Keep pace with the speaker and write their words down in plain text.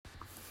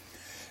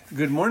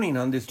Good morning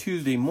on this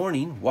Tuesday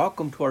morning.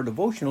 Welcome to our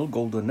devotional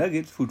Golden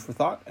Nuggets, food for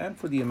thought and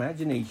for the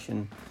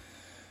imagination.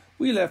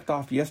 We left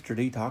off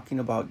yesterday talking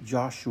about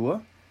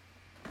Joshua,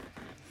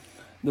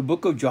 the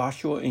book of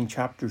Joshua in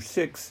chapter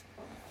 6,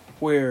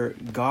 where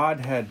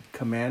God had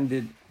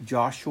commanded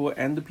Joshua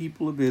and the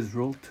people of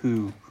Israel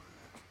to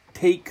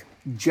take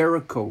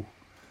Jericho.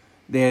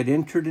 They had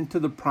entered into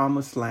the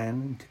promised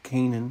land, into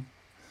Canaan,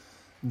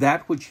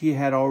 that which he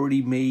had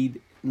already made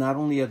not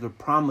only as a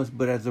promise,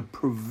 but as a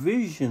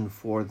provision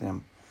for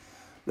them.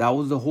 That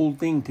was the whole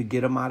thing, to get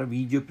them out of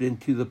Egypt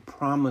into the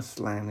promised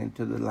land,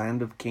 into the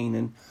land of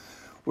Canaan,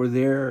 where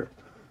there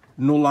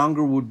no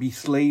longer would be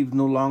slaves,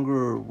 no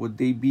longer would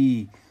they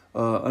be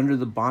under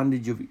the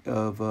bondage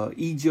of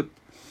Egypt.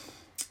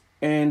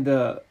 And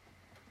of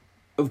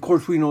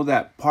course, we know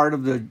that part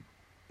of the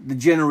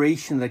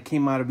generation that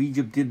came out of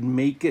Egypt didn't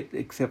make it,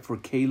 except for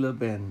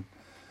Caleb and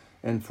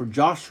for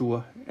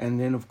Joshua, and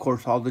then, of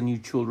course, all the new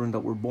children that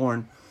were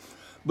born.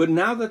 But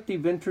now that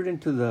they've entered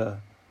into the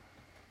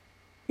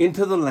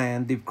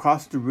land, they've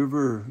crossed the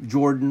river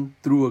Jordan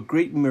through a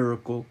great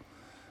miracle,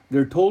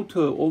 they're told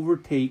to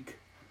overtake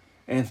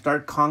and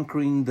start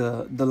conquering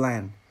the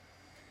land.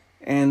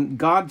 And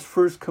God's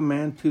first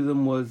command to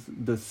them was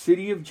the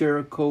city of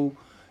Jericho.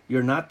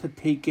 You're not to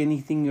take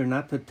anything, you're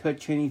not to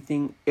touch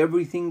anything.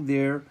 Everything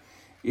there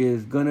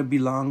is going to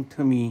belong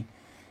to me.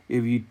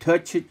 If you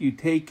touch it, you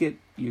take it,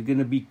 you're going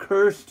to be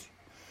cursed.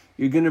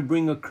 You're going to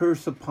bring a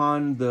curse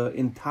upon the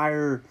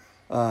entire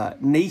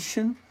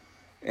nation.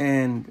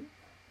 And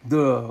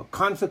the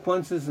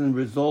consequences and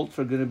results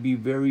are going to be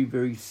very,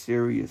 very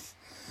serious.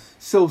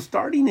 So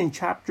starting in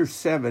chapter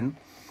 7,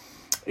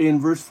 in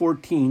verse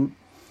 14,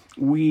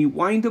 we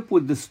wind up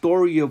with the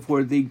story of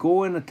where they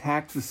go and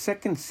attack the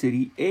second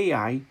city,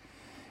 Ai.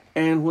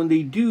 And when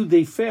they do,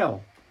 they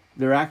fail.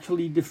 They're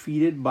actually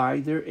defeated by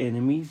their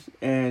enemies.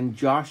 And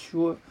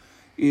Joshua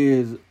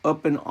is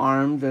up in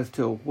arms as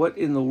to what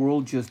in the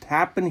world just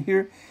happened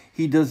here.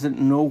 He doesn't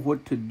know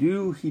what to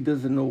do. He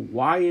doesn't know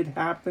why it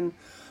happened.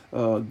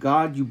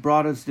 God, you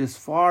brought us this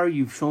far.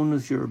 You've shown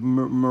us your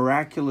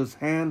miraculous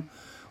hand.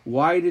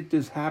 Why did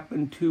this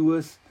happen to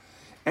us?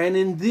 And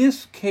in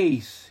this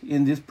case,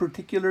 in this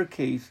particular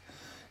case,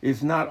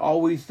 it's not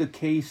always the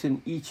case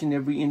in each and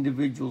every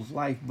individual's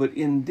life. But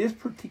in this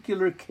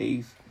particular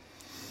case,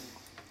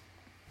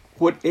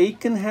 what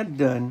Achan had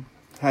done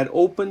had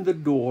opened the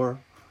door.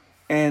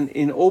 And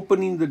in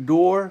opening the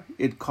door,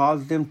 it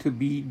caused them to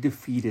be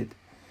defeated.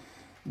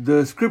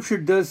 The scripture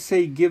does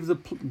say, give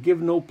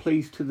no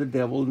place to the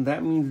devil. And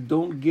that means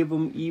don't give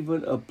him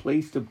even a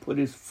place to put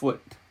his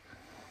foot.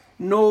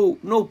 No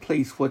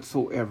place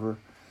whatsoever.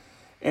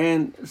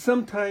 And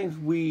sometimes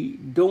we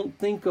don't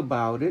think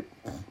about it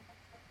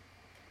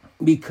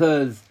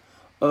because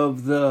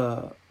of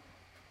the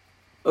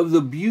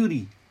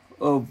beauty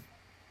of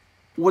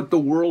what the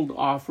world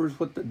offers,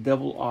 what the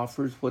devil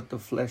offers, what the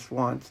flesh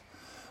wants.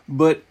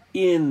 But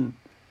in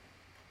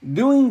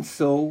doing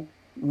so,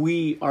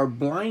 we are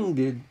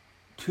blinded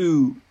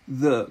to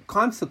the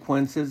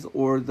consequences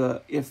or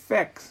the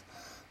effects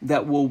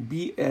that will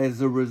be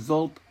as a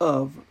result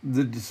of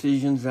the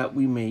decisions that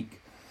we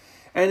make.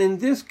 And in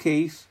this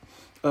case,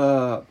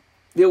 it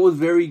was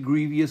very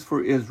grievous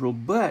for Israel,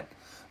 but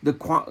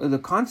the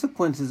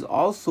consequences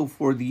also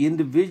for the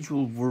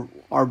individual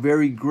are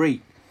very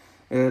great.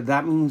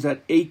 That means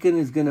that Achan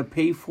is going to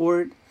pay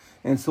for it,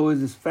 and so is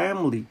his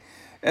family.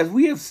 As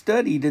we have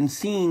studied and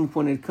seen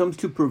when it comes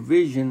to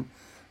provision,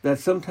 that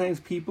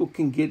sometimes people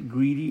can get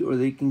greedy or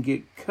they can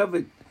get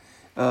covetousness.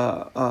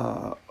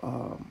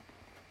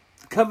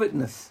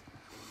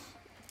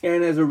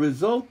 And as a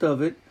result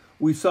of it,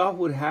 we saw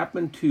what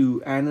happened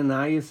to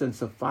Ananias and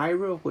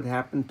Sapphira, what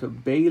happened to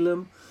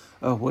Balaam,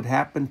 what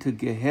happened to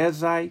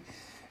Gehazi,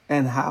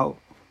 and how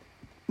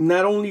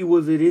not only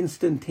was it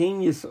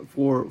instantaneous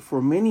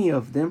for many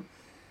of them,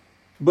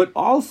 but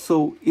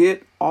also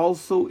it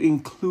also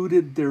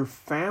included their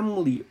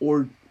family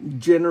or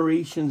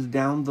generations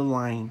down the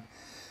line.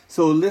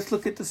 So let's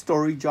look at the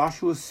story,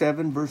 Joshua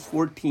 7, verse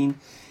 14.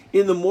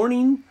 In the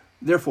morning,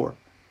 therefore,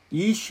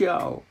 ye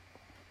shall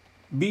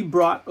be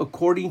brought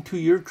according to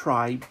your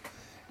tribe,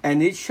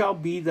 and it shall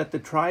be that the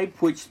tribe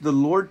which the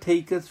Lord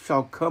taketh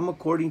shall come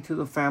according to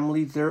the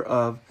families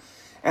thereof,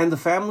 and the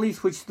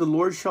families which the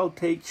Lord shall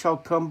take shall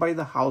come by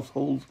the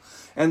households,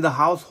 and the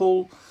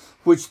household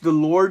which the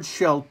Lord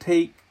shall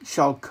take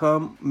shall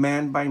come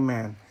man by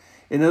man.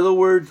 In other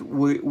words,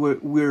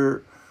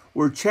 we're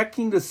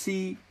checking to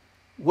see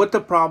what the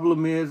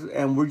problem is,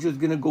 and we're just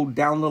going to go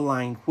down the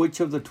line.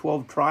 Which of the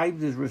 12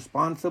 tribes is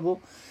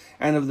responsible?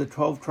 And of the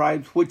 12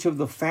 tribes, which of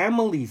the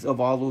families of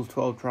all those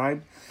 12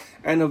 tribes?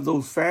 And of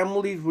those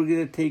families, we're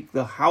going to take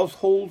the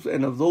households,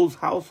 and of those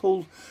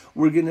households,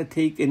 we're going to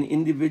take an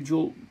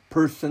individual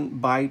person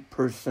by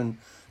person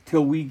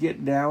till we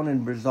get down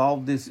and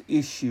resolve this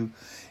issue.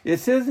 It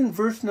says in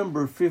verse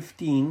number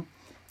 15,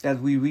 as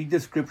we read the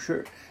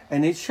scripture,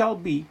 and it shall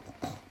be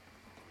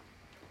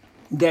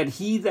that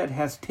he that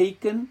has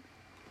taken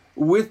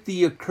with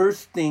the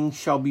accursed thing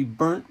shall be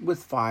burnt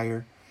with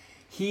fire,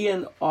 he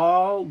and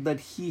all that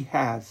he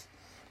has.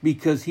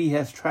 because he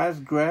has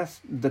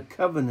transgressed the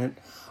covenant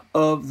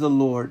of the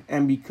Lord,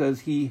 and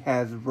because he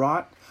has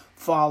wrought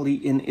folly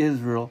in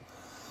Israel.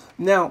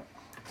 Now,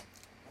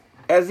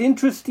 as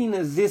interesting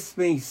as this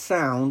may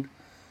sound,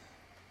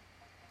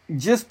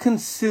 just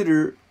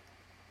consider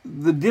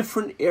the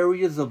different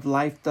areas of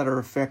life that are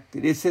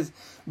affected. It says,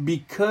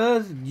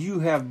 because you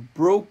have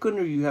broken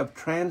or you have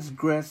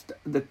transgressed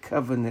the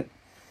covenant.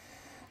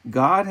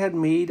 God had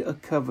made a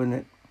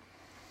covenant,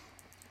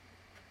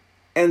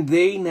 and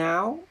they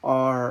now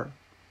are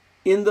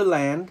in the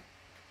land,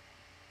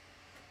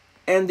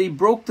 and they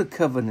broke the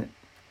covenant.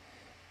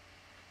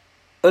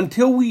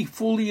 Until we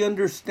fully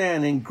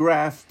understand and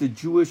grasp the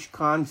Jewish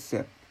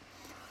concept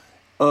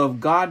of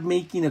God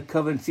making a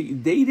covenant. See,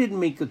 they didn't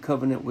make a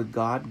covenant with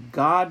God.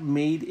 God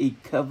made a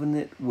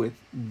covenant with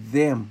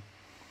them.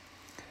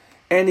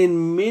 And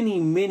in many,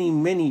 many,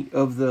 many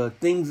of the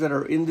things that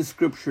are in the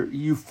scripture,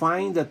 you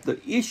find that the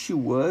issue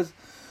was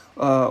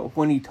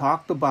when he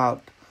talked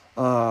about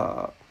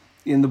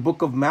in the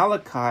book of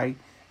Malachi,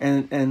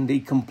 and they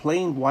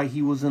complained why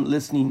he wasn't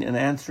listening and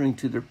answering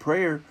to their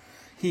prayer.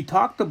 He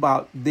talked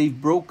about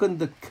they've broken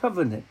the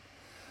covenant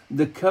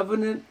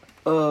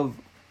of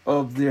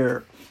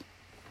their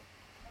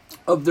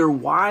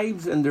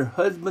wives and their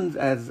husbands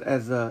as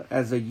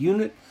a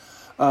unit.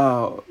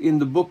 In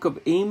the book of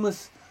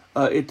Amos,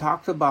 it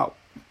talks about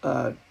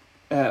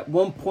at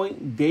one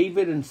point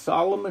David and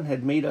Solomon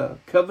had made a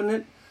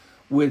covenant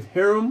with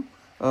Hiram.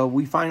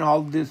 We find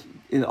all this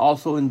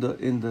also in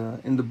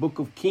the book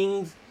of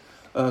Kings.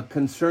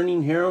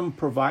 Concerning Hiram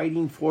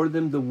providing for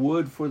them the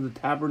wood for the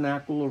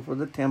tabernacle or for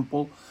the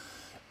temple.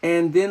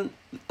 And then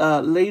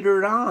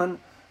later on,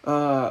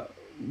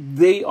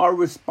 they are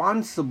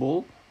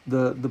responsible,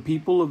 the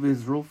people of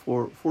Israel,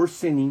 for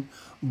sinning.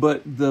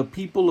 But the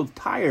people of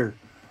Tyre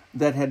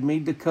that had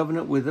made the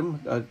covenant with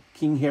him,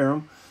 King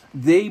Hiram,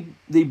 they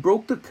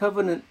broke the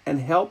covenant and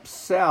helped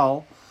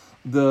sell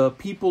the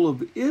people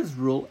of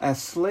Israel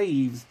as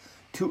slaves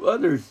to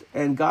others.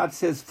 And God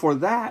says, for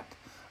that,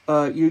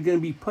 you're going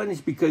to be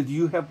punished because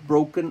you have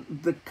broken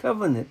the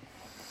covenant.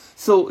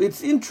 So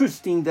it's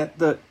interesting that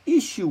the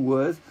issue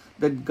was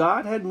that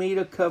God had made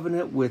a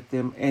covenant with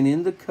them, and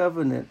in the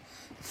covenant,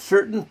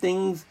 certain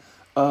things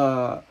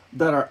that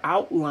are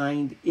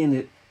outlined in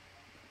it,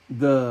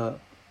 the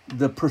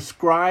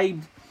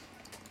prescribed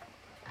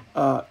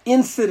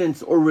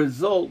incidents or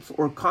results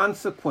or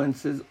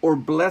consequences or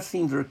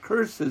blessings or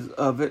curses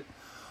of it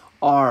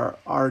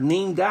are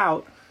named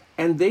out,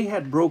 and they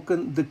had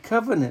broken the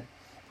covenant.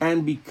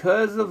 And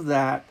because of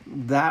that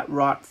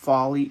wrought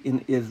folly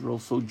in Israel.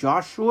 So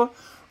Joshua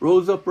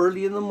rose up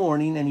early in the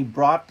morning, and he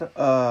brought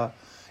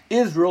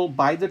Israel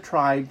by the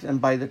tribes, and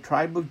by the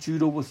tribe of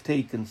Judah was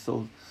taken.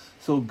 So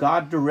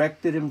God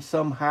directed him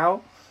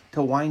somehow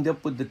to wind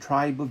up with the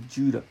tribe of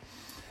Judah.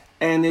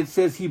 And it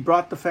says he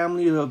brought the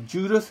family of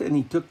Judah, and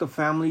he took the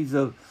families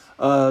of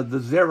the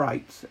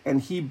Zerites.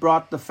 And he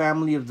brought the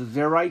family of the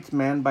Zerites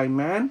man by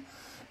man,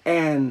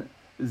 and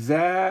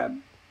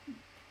Zabdi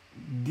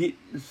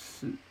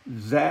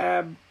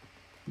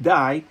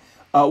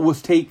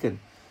was taken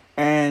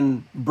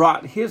and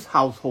brought his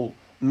household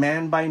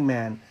man by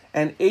man.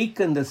 And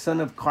Achan, the son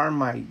of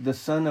Carmi, the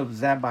son of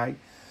Zabai,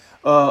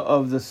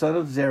 of the son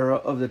of Zerah,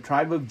 of the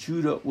tribe of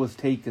Judah, was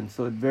taken.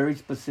 So it very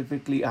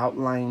specifically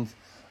outlines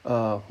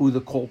who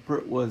the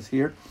culprit was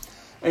here.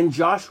 And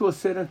Joshua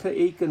said unto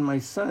Achan, my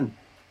son,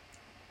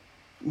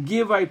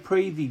 give, I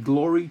pray thee,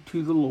 glory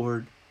to the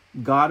Lord,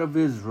 God of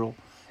Israel,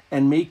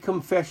 and make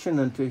confession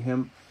unto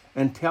him,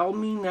 and tell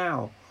me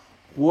now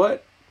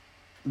what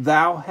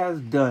thou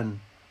hast done.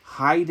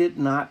 Hide it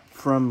not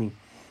from me.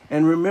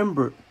 And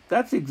remember,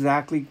 that's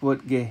exactly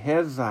what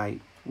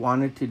Gehazi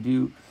wanted to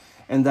do.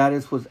 And that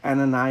was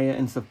Ananias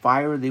and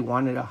Sapphira. They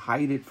wanted to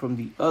hide it from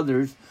the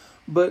others.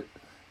 But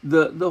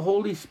the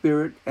Holy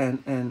Spirit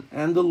and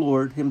the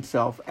Lord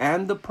himself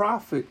and the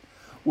prophet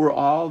were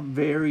all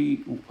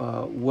very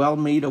well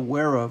made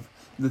aware of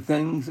the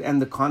things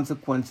and the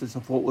consequences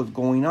of what was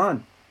going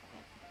on.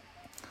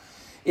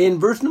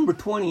 In verse number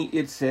 20,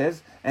 it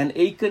says, and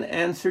Achan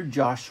answered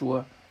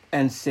Joshua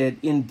and said,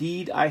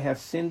 indeed, I have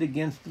sinned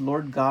against the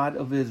Lord God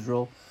of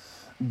Israel.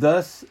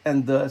 Thus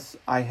and thus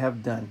I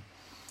have done.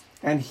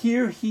 And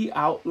here he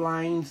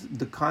outlines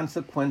the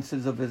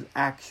consequences of his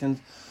actions.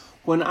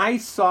 When I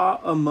saw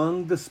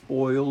among the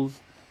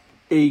spoils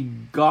a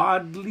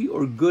godly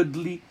or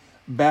goodly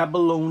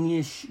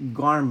Babylonish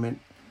garment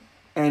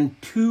and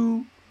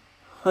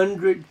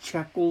 200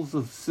 shekels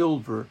of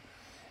silver,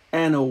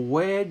 and a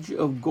wedge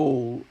of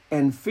gold,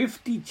 and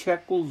 50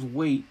 shekels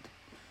weight.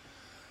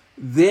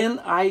 Then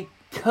I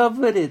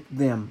coveted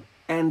them,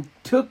 and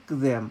took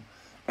them,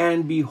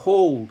 and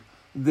behold,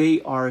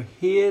 they are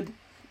hid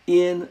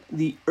in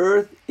the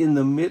earth in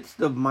the midst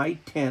of my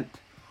tent,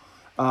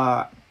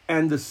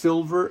 and the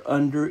silver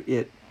under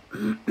it.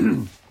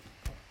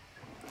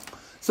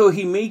 So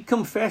he made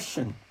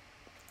confession.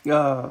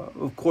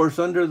 Of course,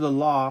 under the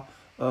law,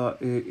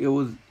 it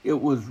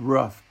was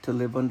rough to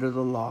live under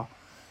the law.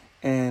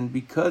 And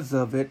because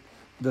of it,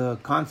 the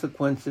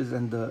consequences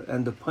and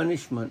the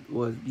punishment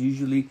was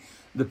usually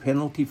the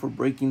penalty for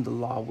breaking the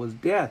law was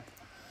death.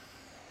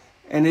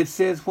 And it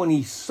says when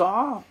he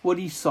saw what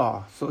he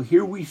saw. So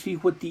here we see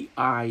what the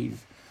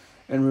eyes.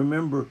 And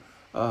remember,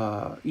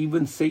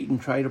 even Satan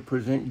tried to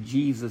present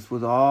Jesus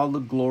with all the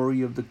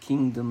glory of the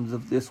kingdoms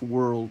of this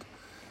world.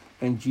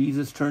 And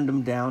Jesus turned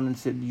him down and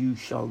said, "You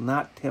shall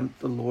not tempt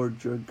the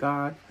Lord your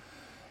God."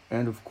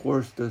 And of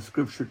course, the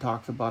scripture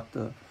talks about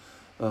the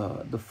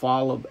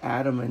fall of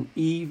Adam and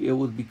Eve. It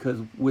was because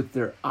with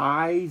their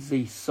eyes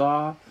they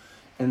saw,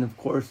 and of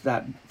course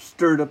that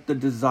stirred up the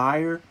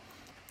desire,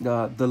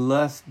 the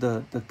lust,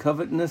 the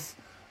covetousness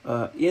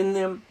in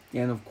them,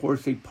 and of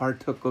course they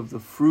partook of the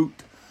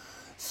fruit.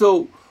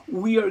 So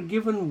we are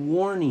given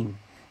warning.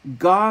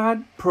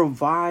 God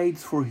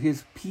provides for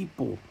his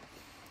people.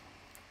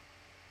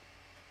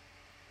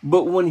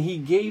 But when he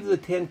gave the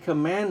 10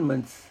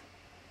 Commandments,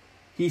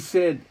 he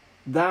said,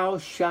 "Thou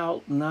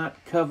shalt not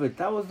covet."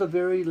 That was the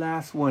very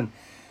last one.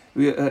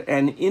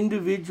 An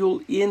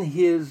individual in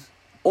his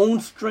own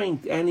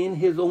strength and in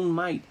his own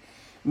might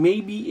may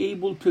be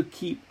able to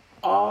keep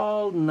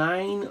all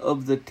 9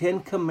 of the 10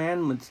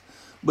 Commandments,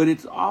 but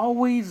it's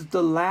always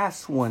the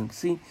last one.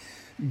 See,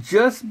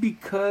 just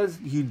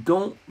because you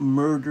don't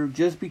murder,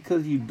 just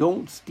because you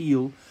don't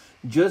steal,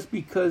 just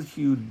because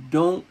you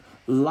don't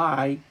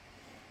lie,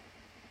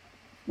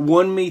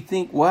 one may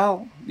think,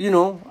 well,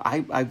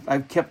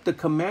 I've kept the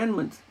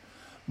commandments.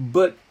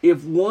 But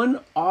if one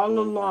all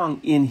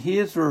along in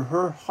his or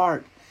her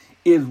heart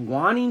is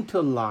wanting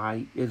to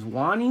lie, is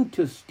wanting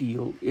to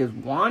steal, is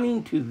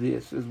wanting to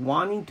this, is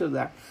wanting to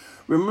that.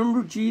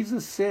 Remember,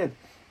 Jesus said,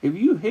 if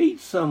you hate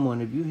someone,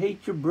 if you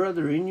hate your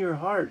brother in your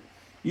heart,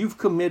 you've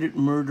committed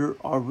murder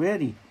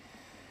already.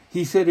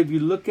 He said, if you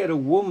look at a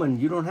woman,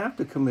 you don't have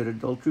to commit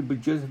adultery,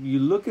 but just if you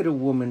look at a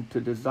woman to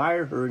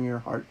desire her in your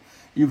heart,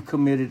 you've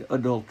committed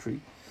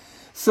adultery.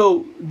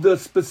 So the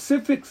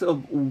specifics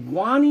of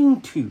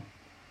wanting to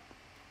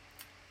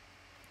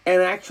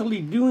and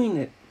actually doing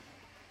it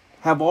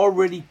have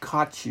already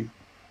caught you.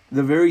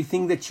 The very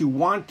thing that you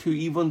want to,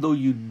 even though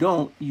you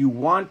don't, you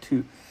want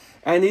to.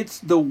 And it's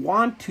the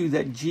want to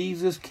that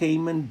Jesus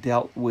came and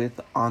dealt with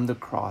on the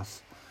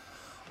cross.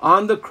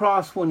 On the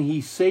cross, when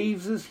he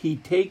saves us, he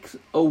takes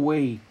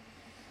away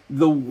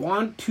the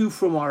want to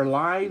from our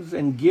lives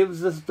and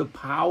gives us the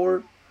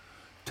power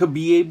to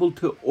be able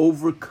to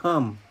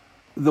overcome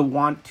the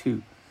want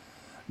to.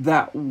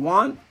 That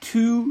want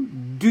to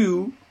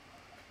do,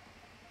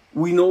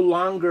 we no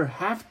longer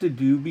have to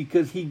do,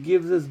 because he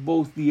gives us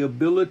both the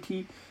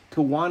ability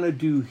to want to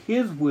do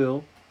his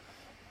will,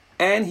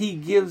 and he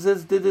gives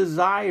us the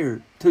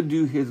desire to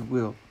do his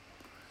will.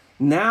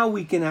 Now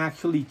we can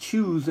actually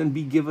choose and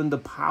be given the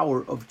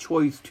power of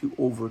choice to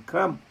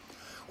overcome.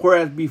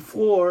 Whereas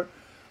before,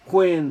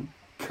 when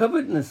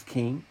covetousness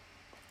came,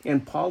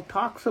 and Paul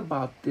talks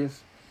about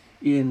this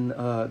in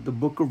the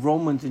book of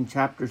Romans in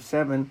chapter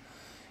 7,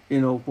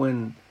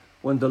 when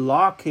the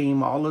law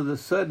came, all of a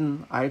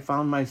sudden I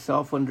found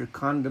myself under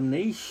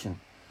condemnation.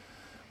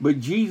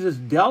 But Jesus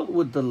dealt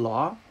with the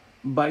law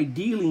by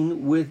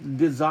dealing with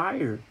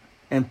desire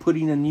and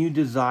putting a new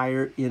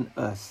desire in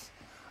us.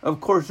 Of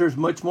course, there's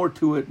much more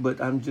to it, but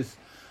I'm just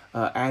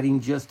adding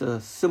just a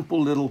simple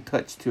little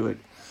touch to it.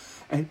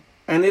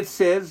 And it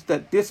says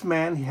that this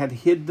man had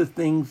hid the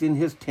things in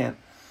his tent.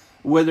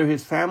 Whether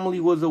his family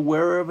was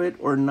aware of it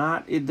or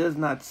not, it does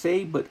not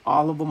say, but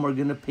all of them are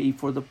going to pay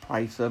for the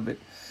price of it.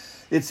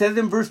 It says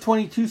in verse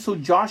 22, so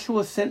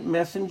Joshua sent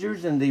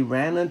messengers, and they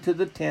ran unto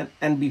the tent,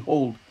 and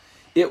behold,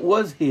 it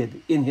was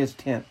hid in his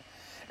tent,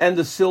 and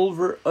the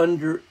silver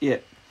under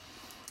it.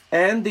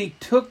 And they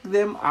took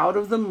them out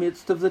of the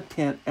midst of the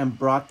tent, and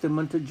brought them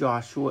unto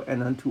Joshua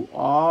and unto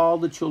all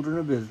the children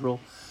of Israel,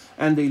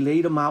 and they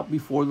laid them out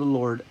before the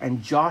Lord.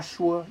 And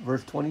Joshua,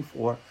 verse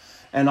 24,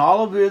 and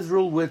all of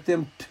Israel with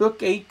him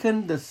took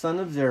Achan the son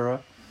of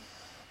Zerah,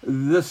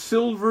 the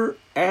silver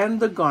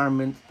and the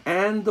garment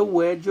and the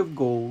wedge of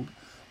gold,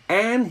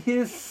 and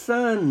his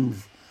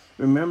sons.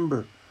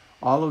 Remember,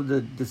 all of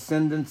the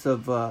descendants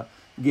of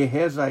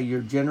Gehazi, your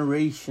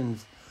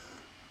generations,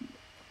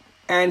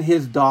 and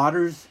his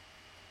daughters,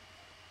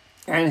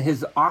 and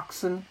his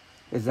oxen,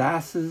 his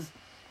asses,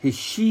 his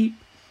sheep,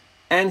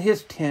 and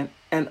his tent,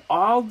 and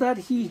all that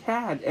he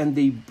had, and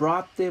they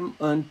brought them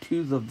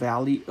unto the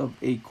valley of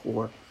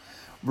Achor.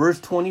 Verse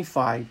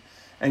 25,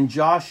 and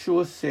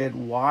Joshua said,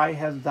 why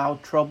hast thou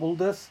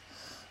troubled us?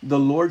 The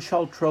Lord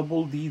shall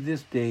trouble thee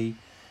this day.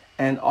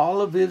 And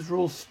all of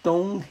Israel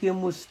stoned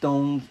him with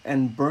stones,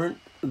 and burnt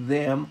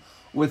them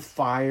with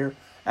fire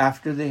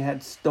after they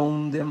had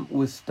stoned them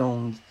with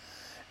stones.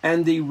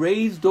 And they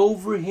raised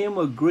over him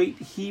a great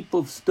heap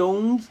of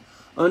stones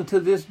unto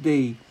this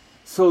day.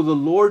 So the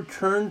Lord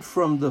turned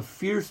from the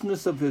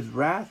fierceness of his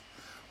wrath,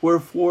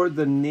 wherefore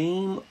the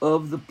name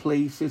of the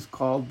place is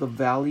called the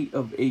Valley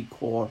of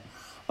Achor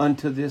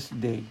unto this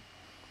day.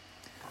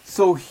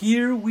 So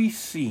here we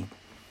see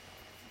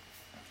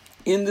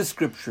in the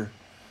scripture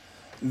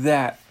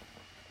that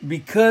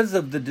because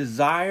of the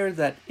desire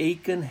that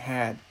Achan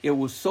had, it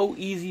was so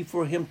easy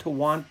for him to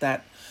want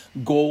that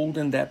gold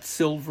and that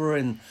silver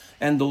and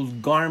those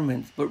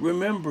garments. But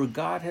remember,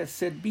 God has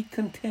said, be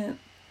content.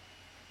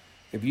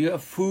 If you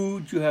have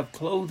food, you have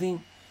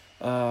clothing,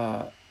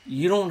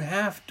 you don't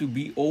have to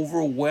be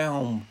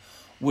overwhelmed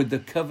with the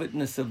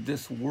covetousness of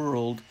this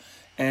world.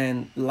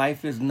 And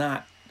life is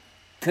not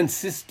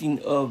consisting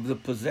of the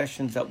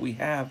possessions that we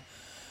have.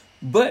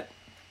 But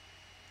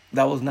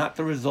that was not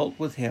the result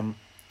with him.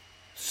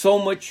 So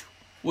much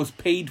was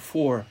paid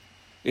for.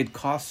 It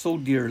cost so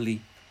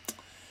dearly.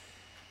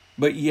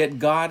 But yet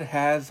God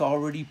has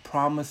already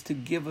promised to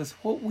give us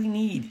what we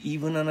need,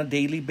 even on a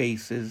daily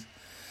basis.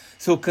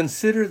 So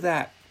consider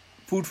that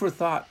food for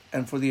thought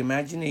and for the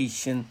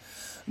imagination,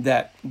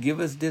 that give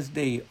us this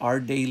day our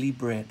daily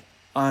bread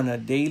on a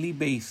daily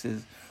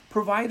basis.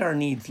 Provide our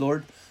needs,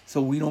 Lord,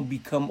 so we don't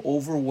become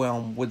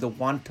overwhelmed with the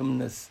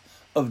wantonness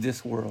of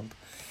this world.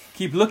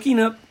 Keep looking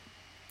up.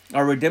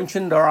 Our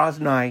redemption draws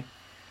nigh.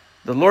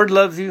 The Lord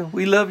loves you.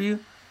 We love you.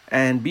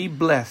 And be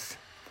blessed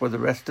for the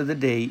rest of the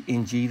day.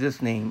 In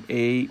Jesus' name,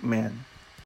 amen.